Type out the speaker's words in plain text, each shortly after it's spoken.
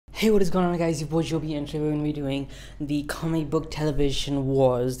Hey, what is going on, guys? Your boy Joby, and today we're going to be doing the comic book television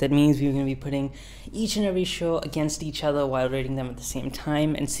wars. That means we're going to be putting each and every show against each other while rating them at the same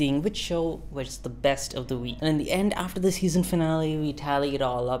time and seeing which show was the best of the week. And in the end, after the season finale, we tally it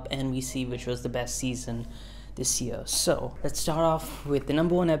all up and we see which was the best season this year. So let's start off with the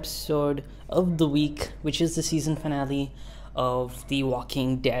number one episode of the week, which is the season finale of The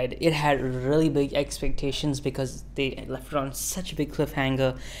Walking Dead. It had really big expectations because they left it on such a big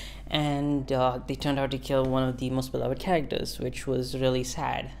cliffhanger, and they turned out to kill one of the most beloved characters, which was really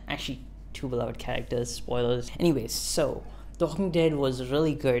sad. Actually, two beloved characters, spoilers. Anyways, so The Walking Dead was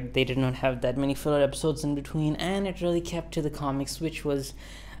really good. They did not have that many filler episodes in between, and it really kept to the comics, which was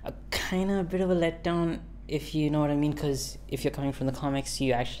a kind of a bit of a letdown, if you know what I mean, because if you're coming from the comics,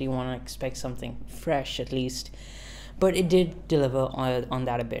 you actually want to expect something fresh at least. But it did deliver on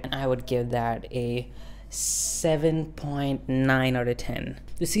that a bit, and I would give that a 7.9 out of 10.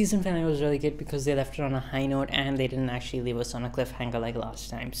 The season finale was really good because they left it on a high note and they didn't actually leave us on a cliffhanger like last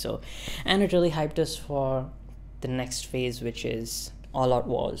time. And it really hyped us for the next phase, which is All Out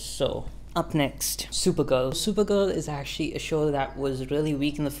Wars. So up next, Supergirl. Supergirl is actually a show that was really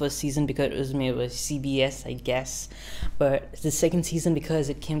weak in the first season because it was made with CBS, I guess. But the second season, because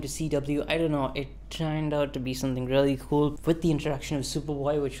it came to CW, I don't know, it turned out to be something really cool with the introduction of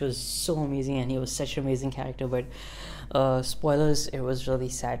Superboy, which was so amazing, and he was such an amazing character. But spoilers, it was really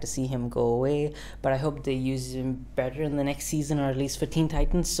sad to see him go away, but I hope they use him better in the next season, or at least for Teen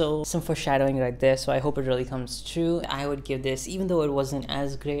Titans. So some foreshadowing right there, so I hope it really comes true. I would give this, even though it wasn't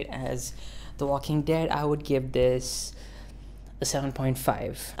as great as The Walking Dead, I would give this a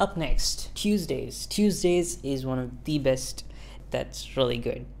 7.5. Up next, Tuesdays. Tuesdays is one of the best. That's really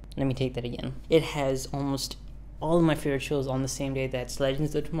good. Let me take that again. It has almost all of my favorite shows on the same day. That's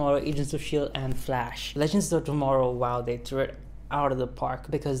Legends of Tomorrow, Agents of S.H.I.E.L.D., and Flash. Legends of Tomorrow, wow, they threw it out of the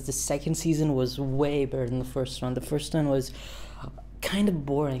park because the second season was way better than the first one. The first one was kind of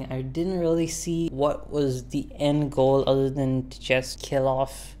boring. I didn't really see what was the end goal other than to just kill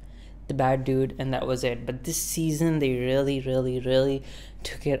off the bad dude, and that was it. But this season, they really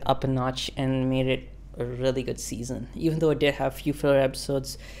took it up a notch and made it a really good season. Even though it did have a few filler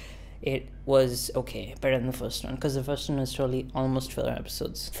episodes, it was okay, better than the first one, because the first one was totally almost filler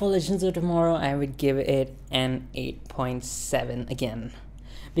episodes. For Legends of Tomorrow, I would give it an 8.7 again,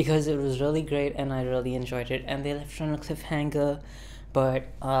 because it was really great and I really enjoyed it, and they left it on a cliffhanger, but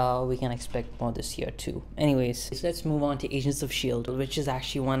we can expect more this year too. Anyways, so let's move on to Agents of S.H.I.E.L.D., which is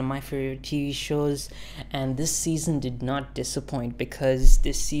actually one of my favorite TV shows, and this season did not disappoint because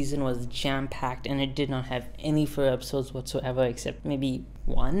this season was jam-packed and it did not have any filler episodes whatsoever except maybe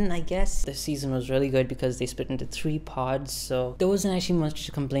one, I guess. This season was really good because they split into 3 pods, so there wasn't actually much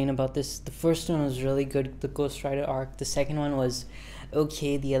to complain about this. The first one was really good, the Ghost Rider arc. The second one was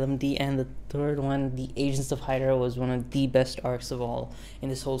okay, the LMD, and the third one, the Agents of Hydra, was one of the best arcs of all in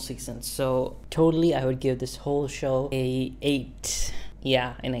this whole season. So totally, I would give this whole show a 8.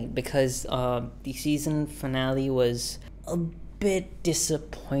 Yeah, an 8, because the season finale was a bit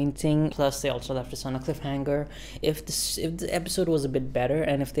disappointing. Plus, they also left us on a cliffhanger. If the episode was a bit better,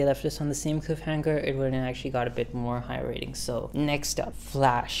 and if they left us on the same cliffhanger, it would have actually got a bit more high rating. So next up,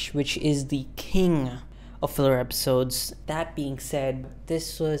 Flash, which is the king of filler episodes. That being said,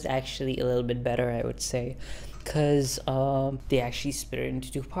 this was actually a little bit better, I would say, because they actually split it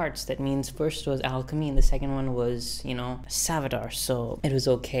into 2 parts. That means first was Alchemy and the second one was, Savitar. So it was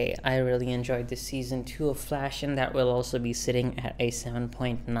okay. I really enjoyed this season 2 of Flash, and that will also be sitting at a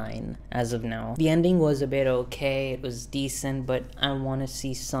 7.9 as of now. The ending was a bit okay. It was decent, but I want to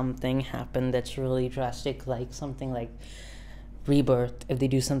see something happen that's really drastic, like something like Rebirth. If they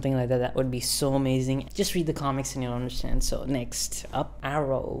do something like that, that would be so amazing. Just read the comics and you'll understand. So next up,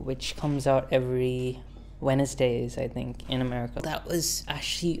 Arrow, which comes out every Wednesdays, I think, in America. That was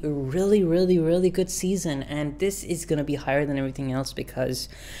actually a really good season, and this is gonna be higher than everything else because,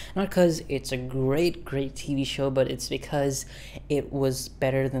 not because it's a great TV show, but it's because it was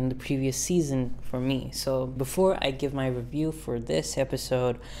better than the previous season for me. So before I give my review for this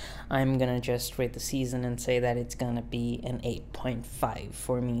episode, I'm gonna just rate the season and say that it's gonna be an 8.5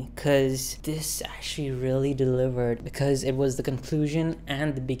 for me, because this actually really delivered, because it was the conclusion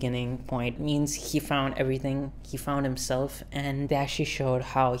and the beginning point. It means he found everything, he found himself, and they actually showed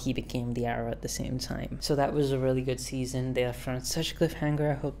how he became the Arrow at the same time. So that was a really good season. They left on such a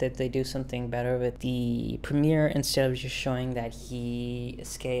cliffhanger. I hope that they do something better with the premiere instead of just showing that he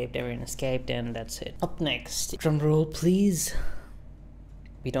escaped, everyone escaped, and that's it. Up next, drum roll please.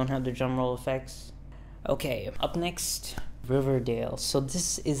 We don't have the drum roll effects. Okay, up next, Riverdale. So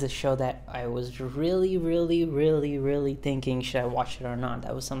this is a show that I was really thinking, should I watch it or not?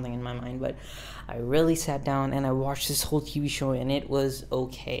 That was something in my mind, but I really sat down and I watched this whole TV show, and it was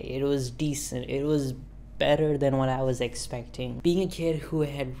okay. It was decent. It was better than what I was expecting. Being a kid who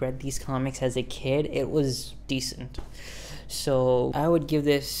had read these comics as a kid, it was decent. So I would give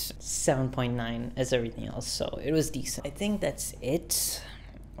this 7.9 as everything else. So it was decent. I think that's it.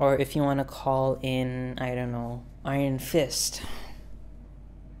 Or if you want to call in, I don't know, Iron Fist.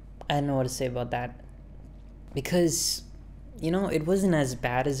 I don't know what to say about that. Because, you know, it wasn't as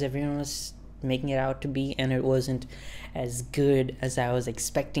bad as everyone was making it out to be, and it wasn't as good as I was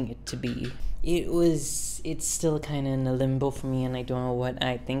expecting it to be. It's still kind of in a limbo for me, and I don't know what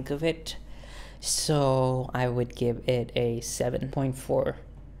I think of it. So I would give it a 7.4.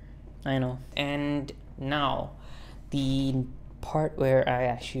 I know. And now, the part where I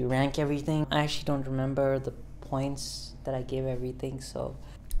actually rank everything. I actually don't remember the points that I gave everything, so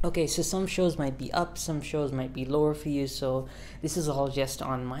okay, so some shows might be up, some shows might be lower for you, so this is all just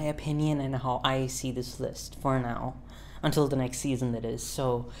on my opinion and how I see this list for now, until the next season, that is.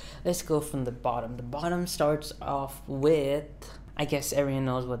 So let's go from the bottom. The bottom starts off with, I guess everyone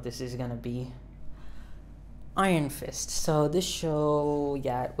knows what this is gonna be, Iron Fist. So this show,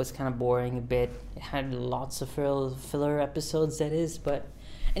 yeah, it was kind of boring a bit. It had lots of filler episodes, that is, but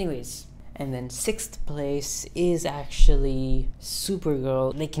anyways. And then 6th place is actually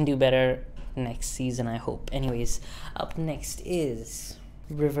Supergirl. They can do better next season, I hope. Anyways, up next is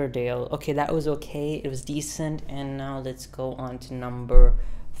Riverdale. Okay, that was okay. It was decent. And now let's go on to number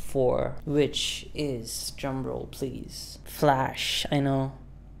 4, which is, drumroll please, Flash. I know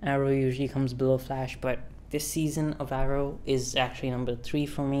Arrow usually comes below Flash, but this season of Arrow is actually number 3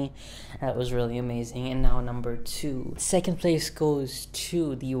 for me. That was really amazing. And now number 2. 2nd place goes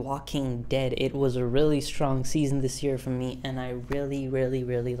to The Walking Dead. It was a really strong season this year for me, and I really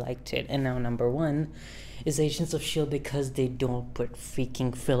liked it. And now number 1 is Agents of S.H.I.E.L.D. because they don't put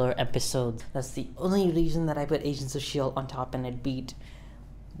freaking filler episodes. That's the only reason that I put Agents of S.H.I.E.L.D. on top, and it beat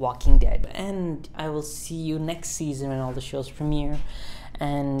Walking Dead. And I will see you next season when all the shows premiere,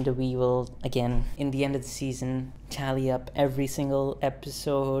 and we will, again, in the end of the season, tally up every single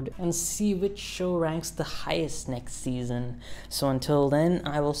episode and see which show ranks the highest next season. So until then,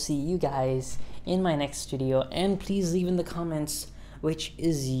 I will see you guys in my next video, and please leave in the comments which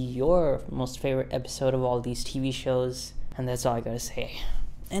is your most favorite episode of all these TV shows. And that's all I gotta say.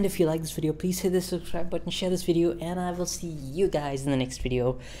 And if you like this video, please hit the subscribe button, share this video, and I will see you guys in the next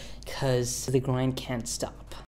video, because the grind can't stop.